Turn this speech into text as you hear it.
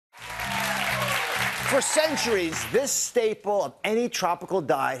For centuries, this staple of any tropical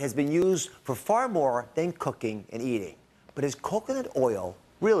diet has been used for far more than cooking and eating. But is coconut oil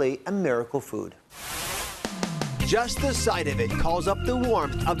really a miracle food? Just the sight of it calls up the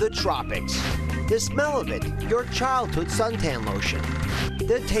warmth of the tropics. The smell of it, your childhood suntan lotion.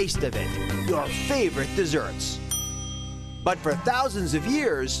 The taste of it, your favorite desserts. But for thousands of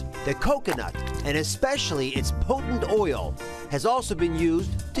years, the coconut, and especially its potent oil, has also been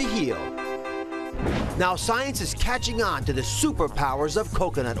used to heal. Now science is catching on to the superpowers of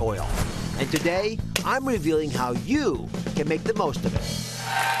coconut oil. And today, I'm revealing how you can make the most of it.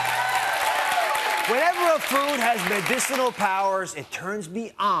 Whenever a food has medicinal powers, it turns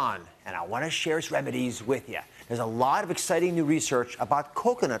me on, and I want to share its remedies with you. There's a lot of exciting new research about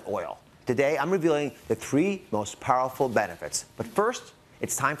coconut oil. Today, I'm revealing the 3 most powerful benefits. But first,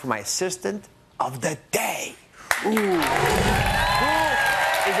 it's time for my assistant of the day. Ooh. Who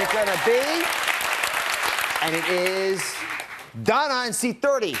is it gonna be? And it is Donna in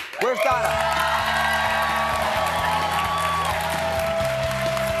C30. Where's Donna?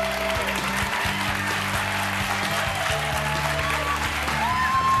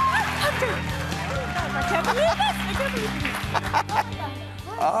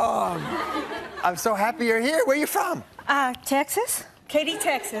 Oh, I'm so happy you're here. Where are you from? Texas. Katy,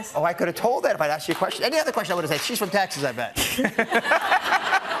 Texas. Oh, I could have told that if I'd asked you a question. Any other question I would have said, she's from Texas, I bet.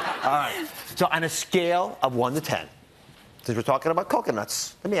 All right. So on a scale of 1 to 10, since we're talking about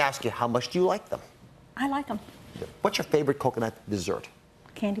coconuts, let me ask you, how much do you like them? I like them. What's your favorite coconut dessert?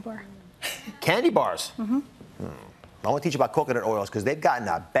 Candy bar. Candy bars? Mm-hmm. I want to teach you about coconut oils because they've gotten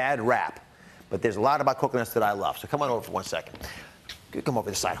a bad rap. But there's a lot about coconuts that I love. So come on over for 1 second. Come over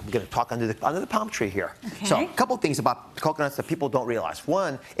this side. We're going to talk under the palm tree here. Okay. So a couple things about coconuts that people don't realize.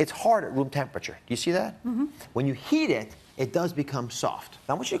 One, it's hard at room temperature. Do you see that? Mm-hmm. When you heat it, it does become soft.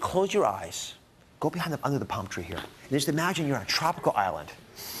 Now I want you to close your eyes. Go behind under the palm tree here. And just imagine you're on a tropical island.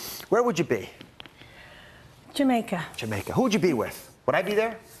 Where would you be? Jamaica. Jamaica. Who would you be with? Would I be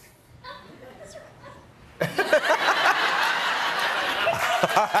there?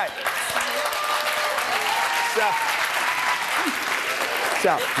 All right.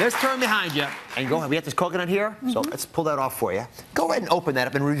 So let's turn behind you and go ahead. We have this coconut here, so let's pull that off for you. Go ahead and open that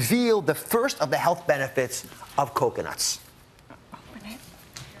up and reveal the first of the health benefits of coconuts. Open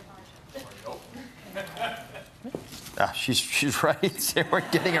it. She's right. So we're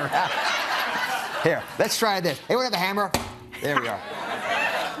getting around. Here, let's try this. Anyone have a hammer? There we are.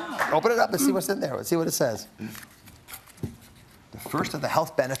 Open it up and see what's in there. Let's see what it says. First of the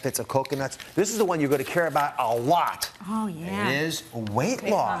health benefits of coconuts. This is the one you're going to care about a lot. Oh, yeah. It is weight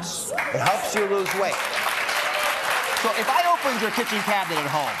loss. It helps you lose weight. So if I opened your kitchen cabinet at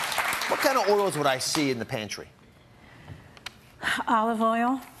home, what kind of oils would I see in the pantry? Olive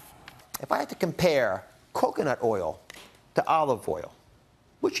oil. If I had to compare coconut oil to olive oil,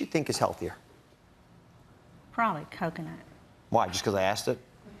 which do you think is healthier? Probably coconut. Why? Just because I asked it?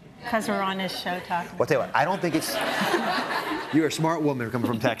 Because we're on this show talking. Well, I'll tell you what, I don't think it's... You're a smart woman coming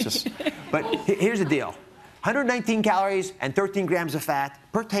from Texas. But here's the deal. 119 calories and 13 grams of fat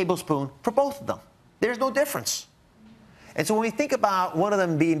per tablespoon for both of them. There's no difference. And so when we think about one of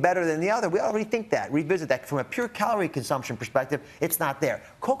them being better than the other, we already think that, revisit that. From a pure calorie consumption perspective, it's not there.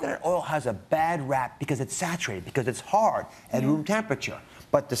 Coconut oil has a bad rap because it's saturated, because it's hard at room temperature.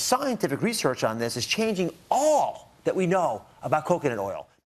 But the scientific research on this is changing all that we know about coconut oil.